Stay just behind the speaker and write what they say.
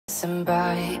passing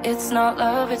by. It's not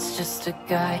love, it's just a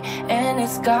guy, and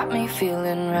it's got me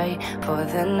feeling right for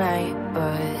the night.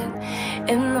 But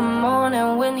in the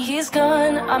morning when he's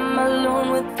gone, I'm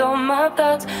alone with all my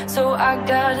thoughts, so I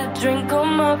gotta drink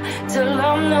them up till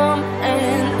I'm numb.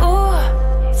 And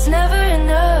ooh, it's never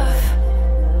enough.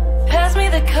 Pass me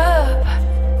the cup,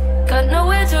 got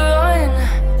nowhere to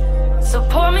run, so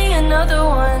pour me another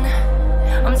one.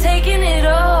 I'm taking it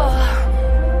all,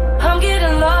 I'm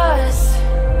getting lost,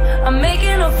 I'm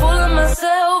making a fool of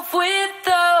myself with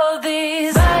all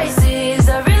these vices.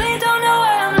 I really don't know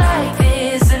why I'm like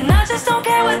this, and I just don't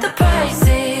care what the price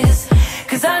is,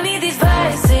 cause I need these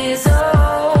vices.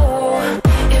 Oh,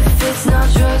 if it's not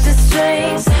drugs, it's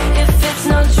drinks. If it's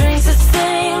not drinks, it's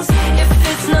things. If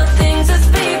it's not things, it's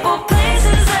people,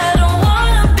 places. I don't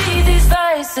wanna be these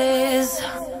vices.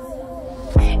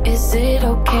 Is it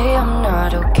okay? I'm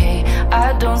not okay.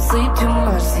 I don't sleep too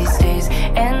much these days,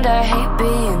 and I hate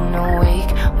being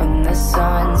awake when the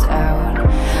sun's out.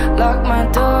 Lock my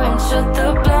door and shut the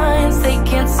blinds, they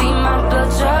can't see my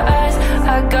bloodshot eyes.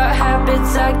 I got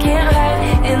habits I can't hide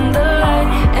in the light.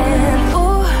 And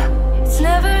ooh, it's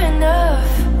never enough.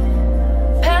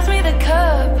 Pass me the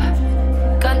cup,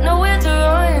 got nowhere to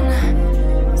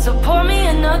run, so pour me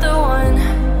another one.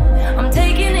 I'm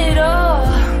taking it all,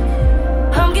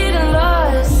 I'm getting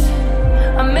lost,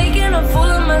 I'm making a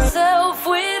fool of myself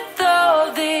with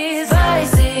all these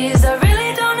vices. I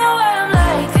really don't know why I'm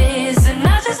like this, and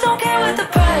I just don't care what the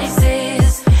price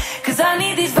is, cause I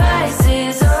need these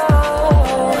vices.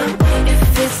 Oh,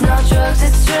 if it's not drugs,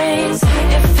 it's drinks.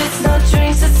 If it's not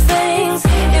drinks, it's things.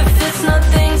 If it's not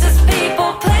things, it's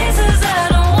people, places. I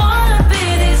don't wanna be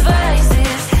these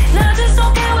vices, and I just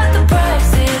don't care what the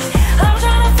price is. I'm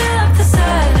trying to fill up the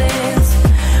silence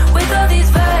with all these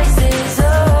vices.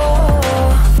 Oh,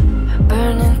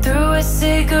 burning through a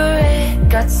cigarette,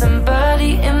 got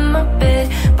somebody in my bed,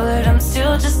 but I'm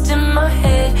still just in my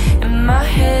head,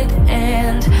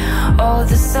 and all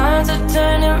the signs are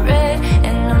turning red,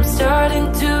 and I'm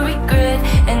starting to regret,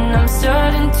 and I'm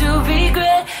starting to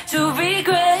regret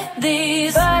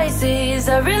these vices.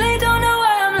 I really don't know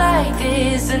why I'm like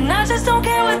this, and I just don't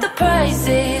care what the price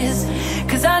is,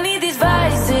 cause I need these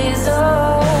vices.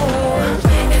 Oh,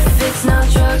 if it's not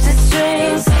drugs, it's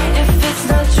drinks. If it's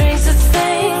not drinks, it's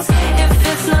things. If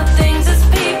it's not things, it's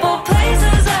people,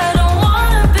 places. I don't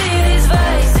wanna be these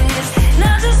vices, and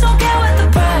I just don't care what the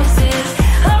price is.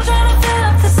 I'm trying to fill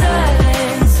up the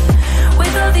silence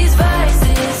with all these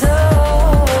vices. Oh,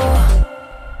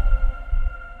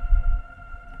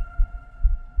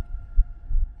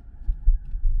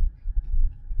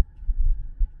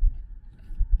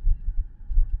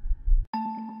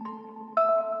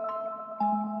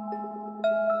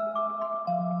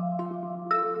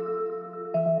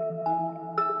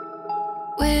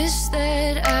 wish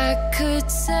that I could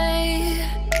say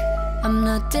I'm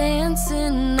not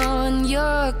dancing on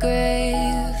your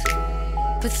grave,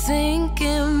 but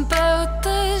thinking about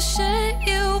the shit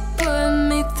you put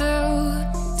me through,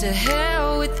 to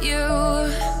hell with you.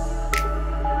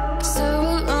 So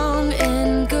long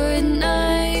and good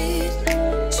night,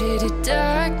 traded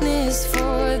darkness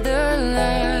for the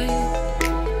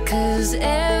light, cause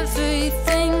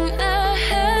everything I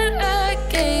had I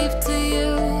gave to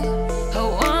you. I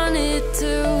wanted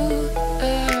to.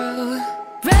 Oh,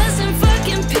 rest in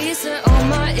fucking peace of all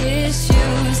my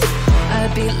issues.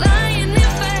 I'd be lying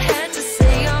if I had to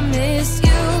say I miss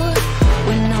you.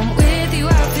 When I'm with you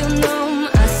I feel numb,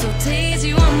 I still tease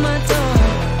you on my door,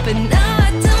 but now I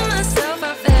tell myself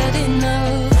I've had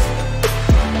enough.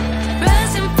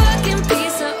 Rest in fucking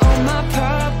peace of all my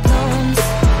problems,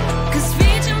 cause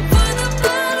reaching for the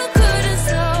bottle couldn't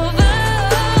solve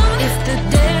them. If the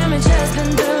damage has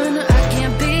been done, I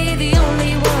can't be the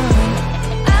only one.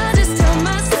 I just tell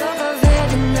myself I've had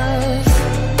enough.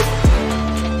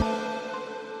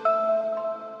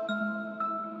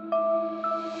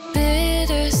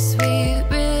 Bittersweet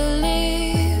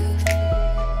relief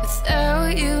without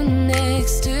you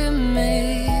next to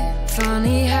me.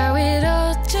 Funny how it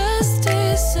all just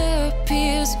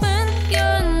disappears when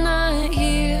you're not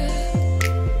here.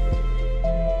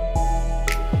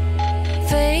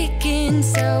 Faking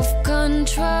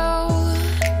self-control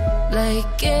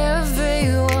like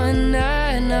everyone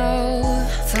I know.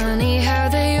 Funny how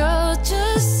they all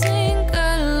just sing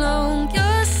along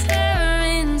your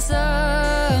siren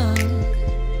song.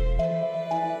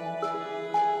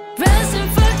 Rest in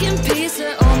fucking peace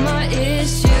of all my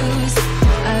issues.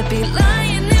 I'd be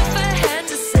lying if I had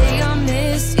to say I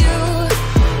miss you.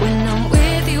 When I'm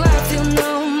with you I feel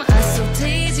numb, I still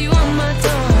tease you on my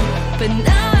tongue, but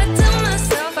now I tell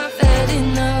myself I've had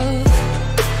enough.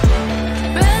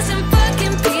 Rest in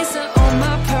fucking peace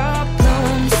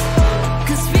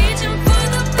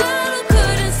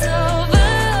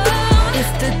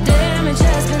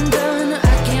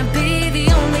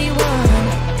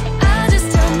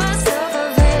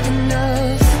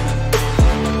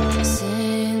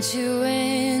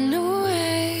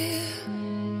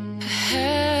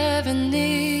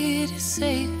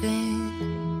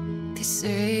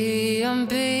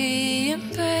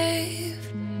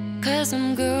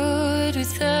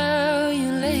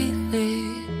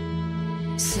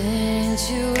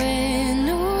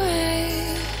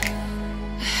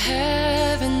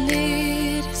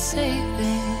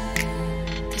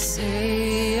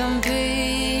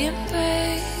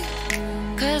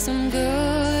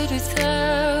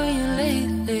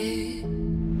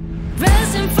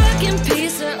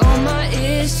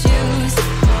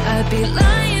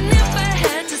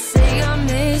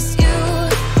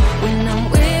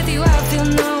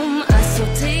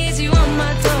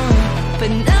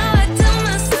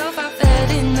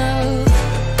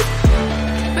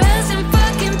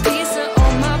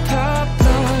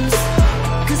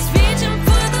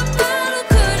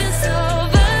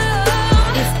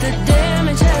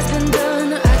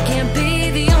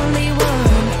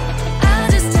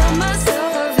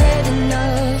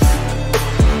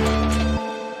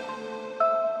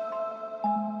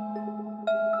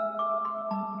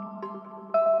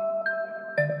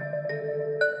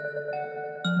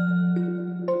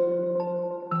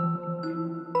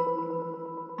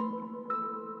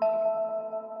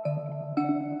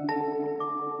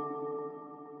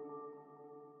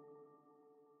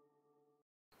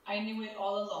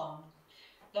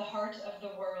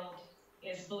world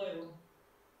is blue.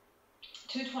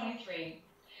 223.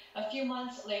 A few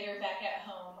months later, back at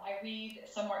home, I read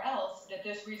somewhere else that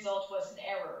this result was an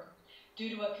error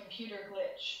due to a computer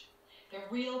glitch. The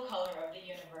real color of the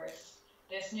universe,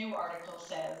 this new article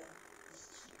says,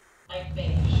 light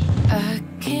beige. I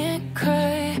can't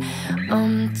cry,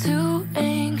 I'm too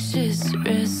anxious,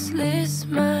 restless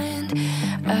mind.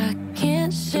 I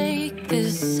can't shake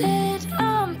this head,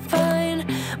 I'm fine.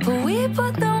 But we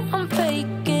both know I'm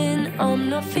faking, I'm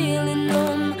not feeling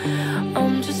numb.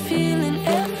 I'm just feeling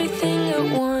everything at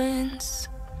once.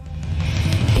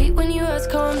 Hate when you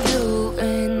ask how I'm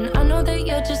doing, I know that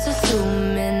you're just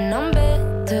assuming I'm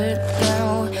better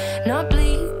now, not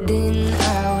bleeding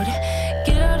out.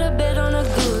 Get out of bed on a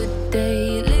good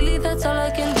day, lately that's all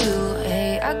I can do.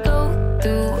 Hey, I go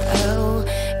through hell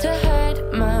to hide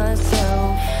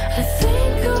myself. I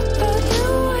think about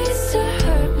new ways to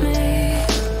hurt me,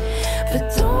 but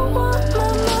don't want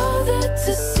my mother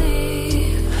to see.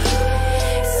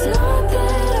 It's not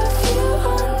that I feel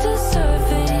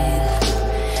undeserving,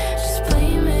 just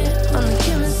blame it on the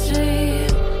chemistry.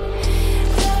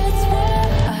 That's why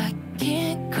I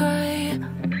can't cry,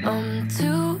 I'm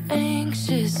too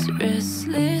anxious,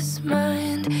 restless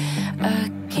mind. I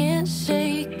can't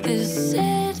shake this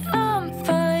head, I'm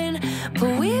fine.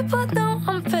 But we both know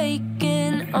I'm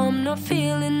faking, I'm not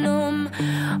feeling numb.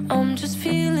 I'm just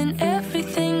feeling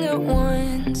everything at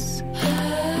once.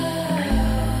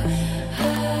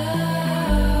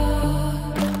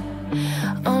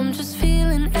 I'm just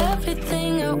feeling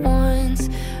everything at once.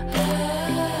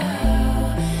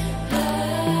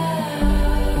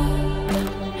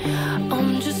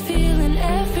 I'm just feeling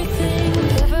everything.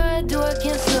 Whatever I do, I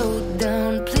can't slow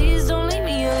down. Please don't leave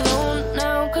me alone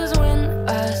now, 'cause when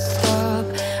I stop,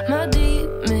 my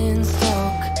demons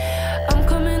talk. I'm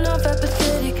coming off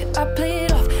apathetic, I play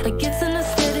it off like it's an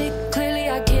aesthetic. Clearly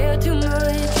I care too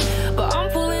much, but I'm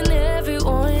fooling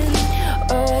everyone.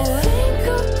 Oh, think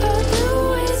about new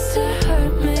ways to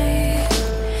hurt me,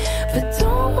 but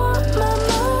don't want my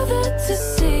mother to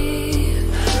see.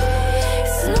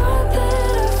 It's not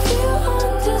that I feel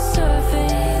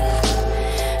undeserving,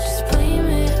 just blame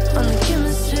it on the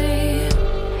chemistry.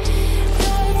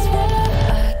 That's why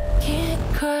I can't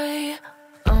cry,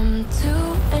 I'm too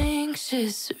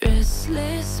anxious,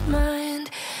 restless mind.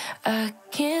 I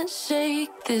can't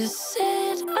shake this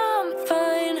head, I'm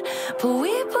fine. But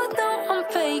we both know I'm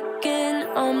faking,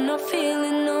 I'm not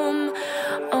feeling numb.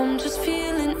 I'm just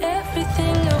feeling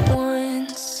everything at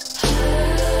once.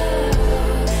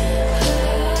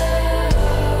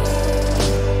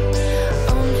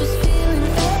 I'm just feeling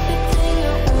everything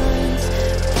at once.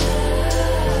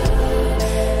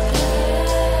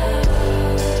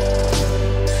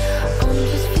 I'm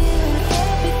just feeling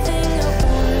everything at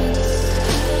once.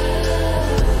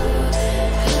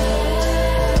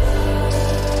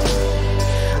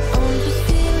 I'm just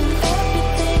feeling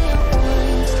everything at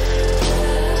once.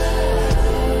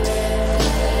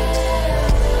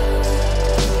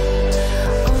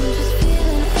 I'm just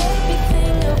feeling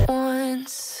everything at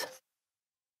once.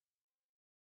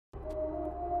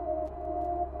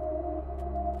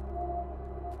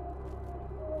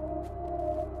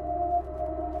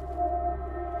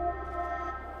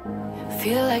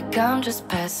 Feel like I'm just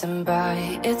passing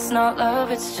by. It's not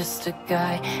love, it's just a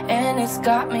guy, and it's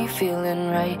got me feeling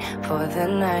right for the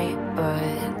night.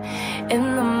 But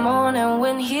in the morning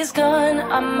when he's gone,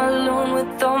 I'm alone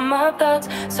with all my thoughts.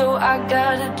 So I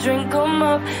gotta drink 'em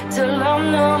up till I'm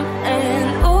numb. And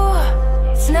ooh,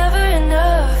 it's never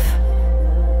enough.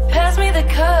 Pass me the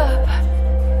cup,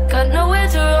 got nowhere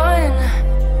to run,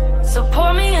 so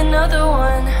pour me another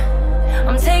one.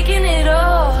 I'm taking it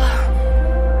all,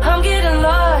 I'm getting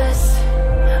lost,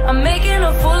 I'm making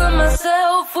a fool of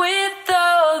myself with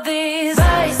all these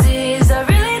vices. I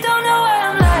really don't know why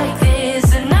I'm like this,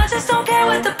 and I just don't care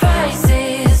what the price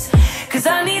is, 'cause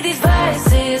I need these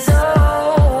vices.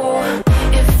 Oh,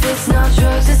 if it's not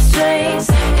drugs, it's strings.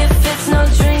 If it's not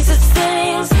drinks, it's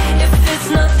things. If it's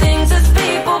not things, it's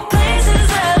people, places.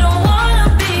 I don't wanna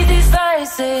be these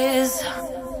vices.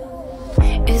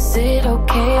 Is it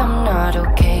okay? I'm not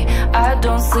okay. I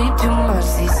don't sleep too much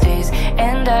these days,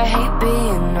 and I hate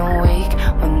being awake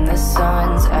when the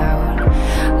sun's out.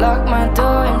 Lock my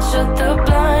door and shut the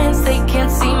blinds, they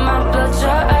can't see my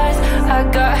bloodshot eyes. I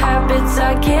got habits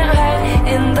I can't hide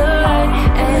in the light.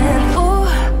 And ooh,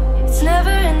 it's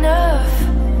never enough.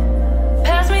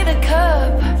 Pass me the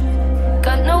cup,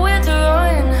 got nowhere to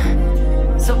run,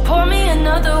 so pour me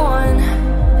another one.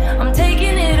 I'm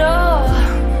taking it all,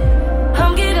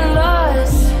 I'm getting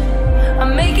lost,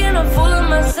 I'm making a fool of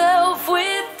myself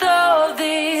with all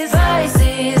these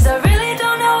vices. I really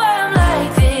don't know why I'm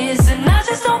like this.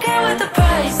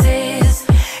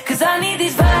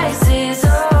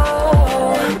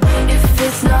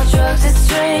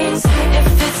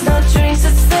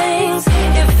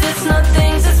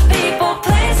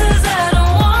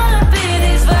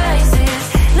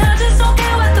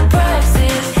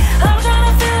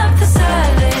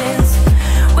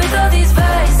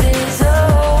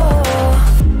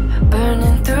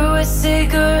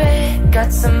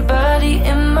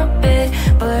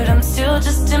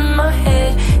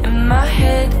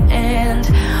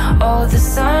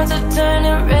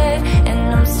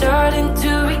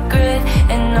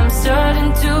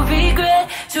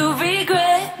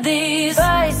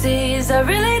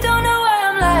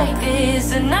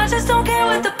 is, and I just don't care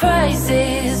what the price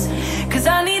is, 'cause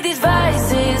I need these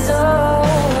vices, oh.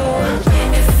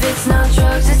 If it's not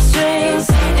drugs, it's drinks.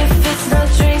 If it's not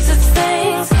drinks, it's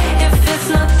things. If it's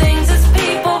not things, it's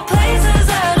people, places.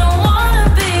 I don't wanna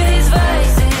be these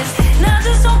vices, and I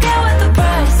just don't care what the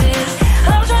price is.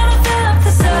 I'm trying to fill up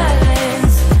the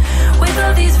silence with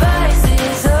all these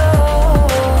vices, oh.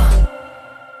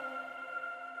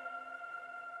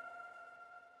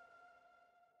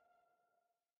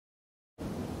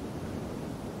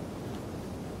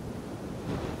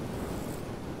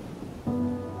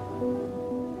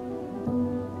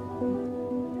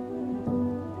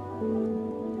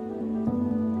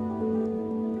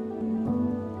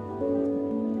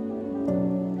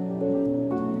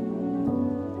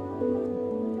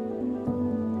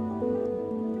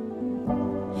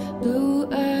 Blue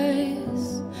eyes,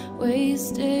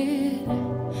 wasted,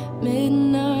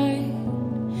 midnight,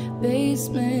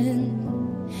 basement.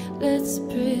 Let's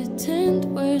pretend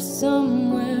we're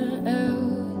somewhere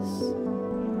else.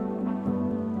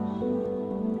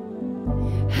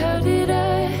 How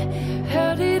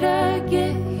did I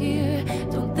get here?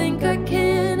 Don't think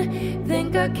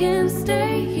I can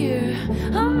stay here.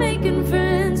 I'm making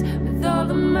friends with all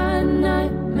of my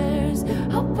nightmares.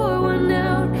 I'll pour one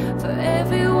out for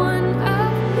everyone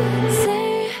I've been.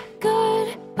 Say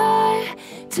goodbye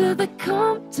to the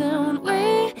calm down,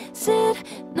 wasted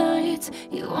nights.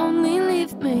 You only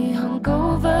leave me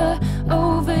hungover,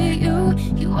 over you.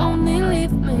 You only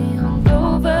leave me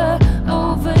hungover,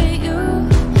 over you.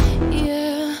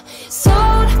 Yeah,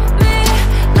 sold me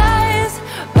lies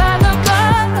by the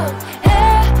bottle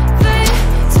every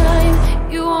time.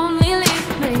 You only leave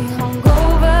me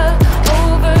hungover,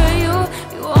 over you.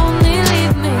 You only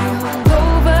leave me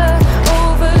hungover,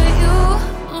 over you.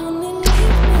 Only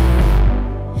leave me.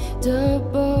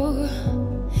 Double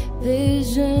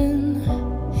vision,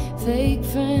 fake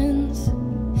friends,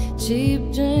 cheap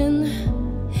gin.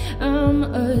 I'm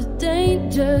a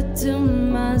danger to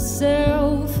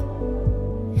myself.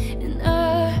 And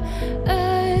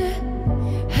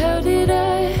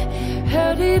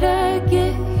how did I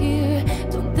get here?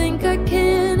 Don't think I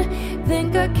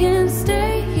can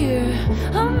stay here.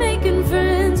 I'm making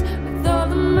friends with all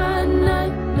of my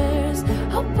nightmares.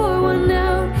 I'll pour one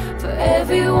out for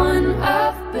everyone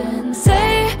I've been.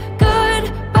 Say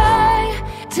goodbye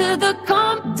to the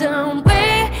calm down,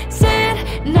 wasted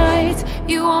nights.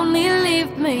 You only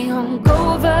leave me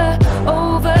hungover,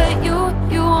 over you.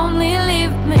 You only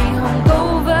leave me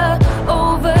hungover,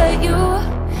 over you.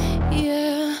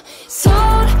 Yeah,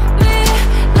 sold me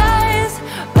lies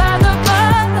by the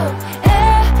bottle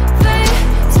every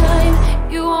time.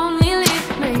 You only leave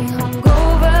me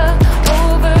hungover,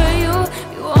 over you.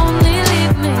 You only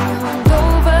leave me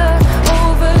hungover,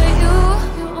 over you.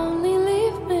 You only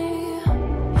leave me.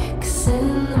 'Cause in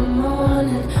the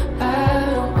morning I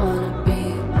don't wanna be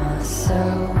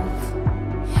myself,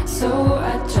 so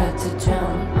I tried to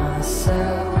drown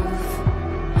myself.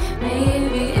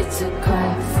 Maybe it's a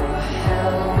cry for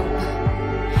help.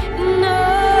 No,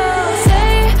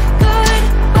 say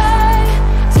goodbye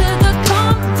to the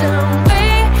calm down,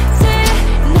 wasted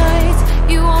nights.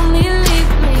 You only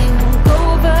leave me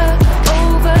hungover,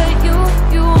 over you.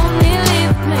 You only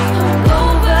leave me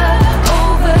hungover,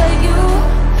 over you.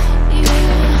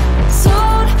 Yeah,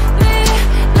 sold me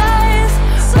lies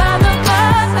by the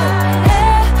bottle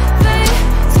every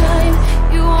time.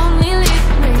 You only leave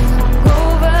me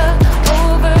hungover,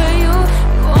 over you.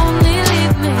 You only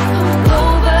leave me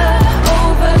hungover,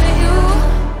 over you.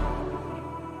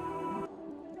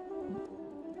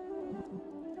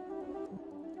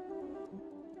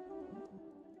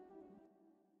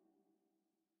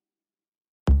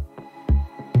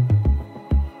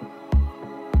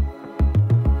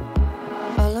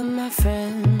 All of my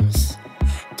friends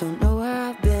don't know where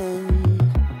I've been,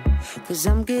 'cause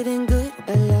I'm getting good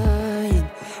at lying.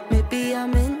 Maybe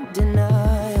I'm in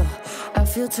denial. I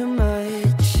feel too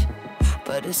much,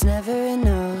 but it's never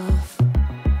enough.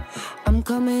 I'm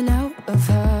coming out of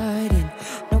hiding,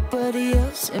 nobody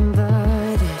else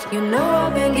invited. You know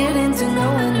I've been getting to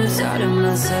know a new side of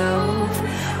myself.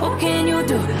 What can you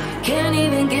do? Can't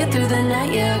even get through the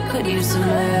night, yeah, I could use some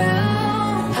help.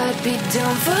 I'd be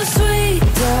down for sweet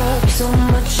talk, so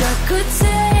much I could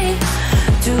say.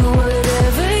 Do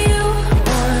whatever you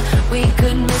want, we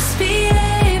could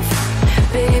misbehave.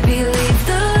 Baby, leave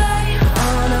the light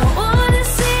on, I wanna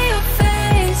see your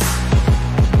face.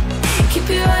 Keep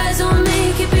your eyes on me,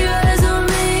 keep your eyes on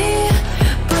me.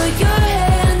 Put your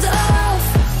hands off,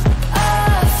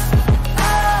 off,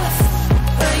 off.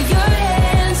 Put your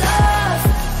hands off,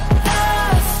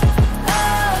 off,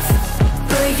 off.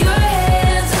 Put your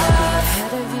hands off.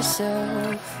 Ahead of yourself,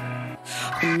 off.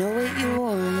 I know what you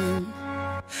want.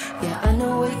 Yeah, I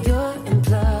know what you're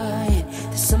implying.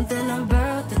 There's something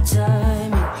about the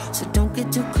timing, so don't get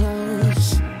too close.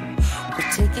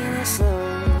 We're taking it slow.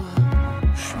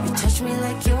 You touch me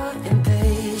like you're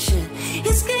impatient.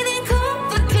 It's getting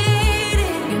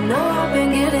complicated. You know I've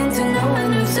been getting to know a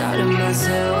new side of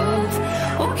myself.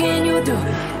 What can you do?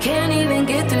 Can't even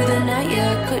get through the night.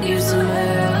 Yeah, I could use some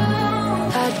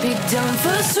help. I'd be down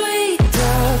for sweet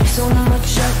talk. So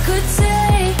much I could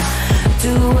say.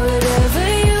 Do whatever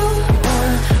you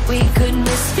want. We could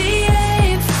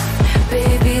misbehave.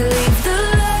 Baby, leave the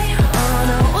light on.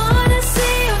 I wanna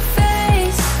see your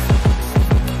face.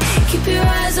 Keep your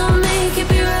eyes on me,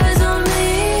 keep your eyes on me.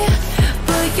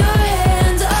 Put your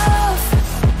hands off,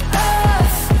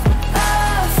 off,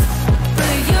 off.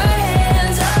 Put your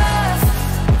hands off,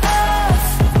 off,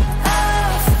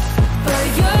 off. Put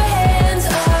your hands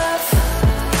off.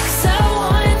 'Cause I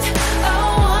want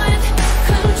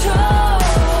control.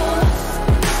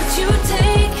 But you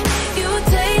take,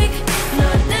 and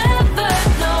I never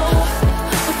know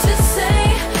what to say,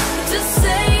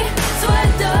 so I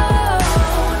don't.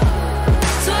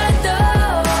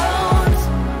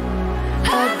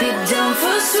 I'd be down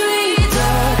for sweet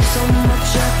talk. So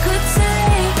much I could say.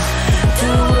 Do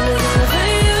whatever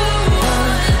you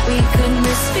want. We could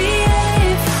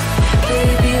misbehave.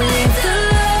 Baby, leave the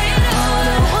light on.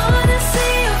 I wanna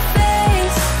see your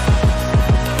face.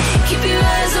 Keep your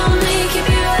eyes on me, keep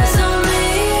your eyes on me.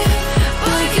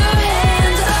 Put your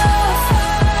hands off,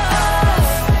 off,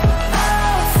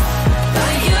 off.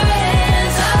 Put your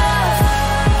hands off,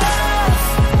 off,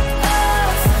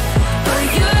 off. Put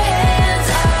your hands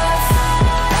off,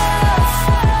 off,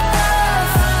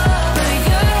 off. Put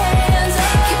your hands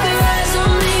off. Keep your eyes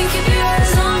on me, keep your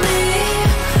eyes on me.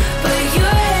 Put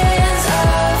your hands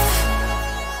off.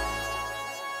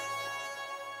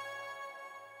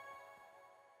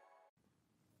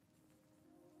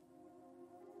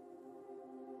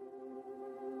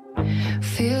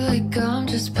 Feel like I'm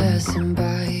just passing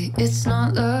by. It's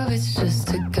not love.